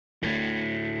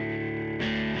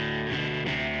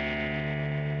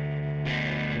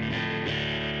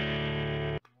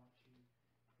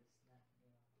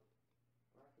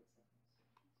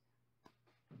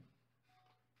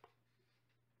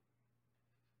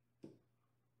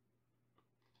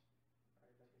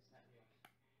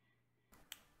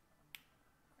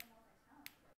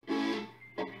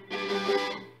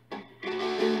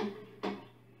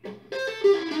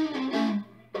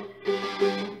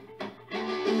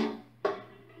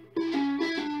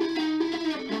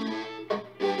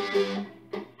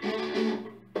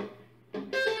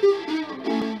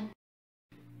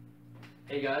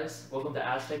guys? Welcome to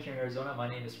Aztec here in Arizona. My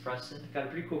name is Preston. Got a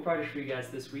pretty cool project for you guys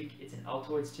this week. It's an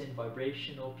Altoids tin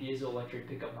vibrational piezoelectric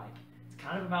pickup mic. It's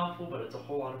kind of a mouthful, but it's a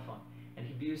whole lot of fun. And it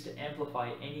can be used to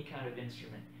amplify any kind of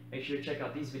instrument. Make sure to check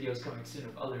out these videos coming soon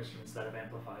of other instruments that I've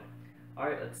amplified.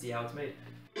 Alright, let's see how it's made.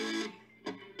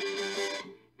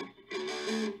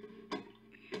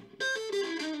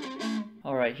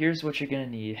 Alright, here's what you're going to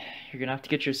need. You're going to have to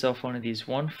get yourself one of these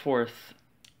 1/4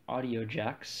 audio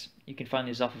jacks. You can find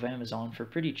these off of Amazon for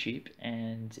pretty cheap,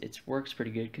 and it works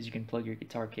pretty good because you can plug your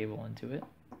guitar cable into it.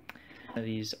 One of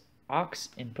these aux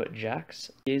input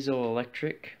jacks,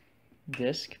 piezoelectric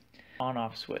disc,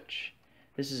 on-off switch.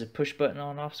 This is a push button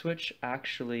on-off switch. I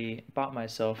actually bought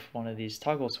myself one of these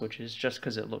toggle switches just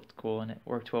because it looked cool and it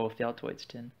worked well with the Altoids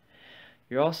tin.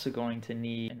 You're also going to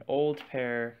need an old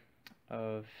pair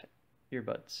of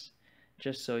earbuds,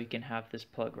 just so you can have this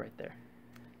plug right there.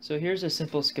 So here's a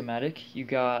simple schematic. You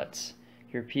got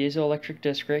your piezoelectric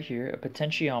disc right here, a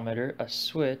potentiometer, a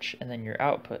switch, and then your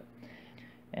output.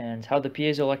 And how the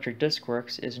piezoelectric disc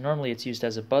works is normally it's used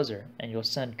as a buzzer, and you'll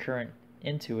send current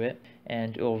into it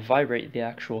and it will vibrate the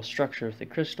actual structure of the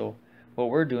crystal.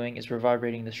 What we're doing is we're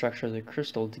vibrating the structure of the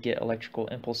crystal to get electrical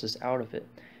impulses out of it,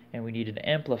 and we need an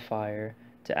amplifier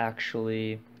to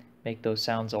actually make those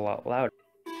sounds a lot louder.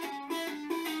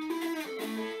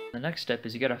 The next step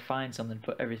is you gotta find something to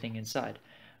put everything inside.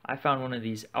 I found one of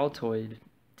these Altoid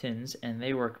tins and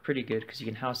they work pretty good because you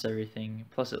can house everything,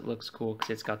 plus it looks cool because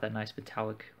it's got that nice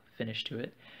metallic finish to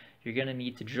it. You're gonna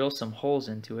need to drill some holes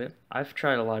into it. I've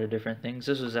tried a lot of different things.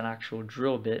 This was an actual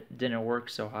drill bit. Didn't work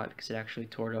so hot because it actually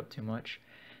tore it up too much.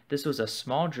 This was a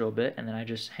small drill bit, and then I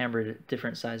just hammered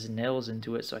different sized nails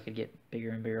into it so I could get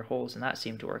bigger and bigger holes, and that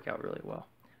seemed to work out really well.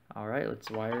 Alright, let's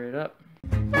wire it up.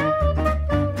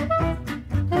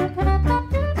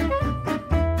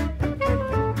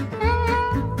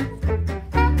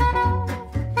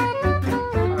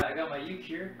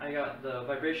 I got the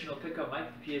vibrational pickup mic,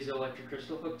 the piezoelectric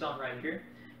crystal, hooked on right here,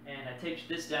 and I taped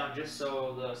this down just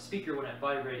so the speaker wouldn't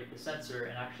vibrate the sensor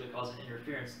and actually cause an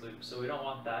interference loop, so we don't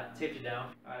want that. Taped it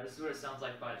down. Alright, this is what it sounds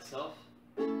like by itself.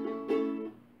 This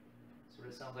is what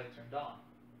it sounds like turned on.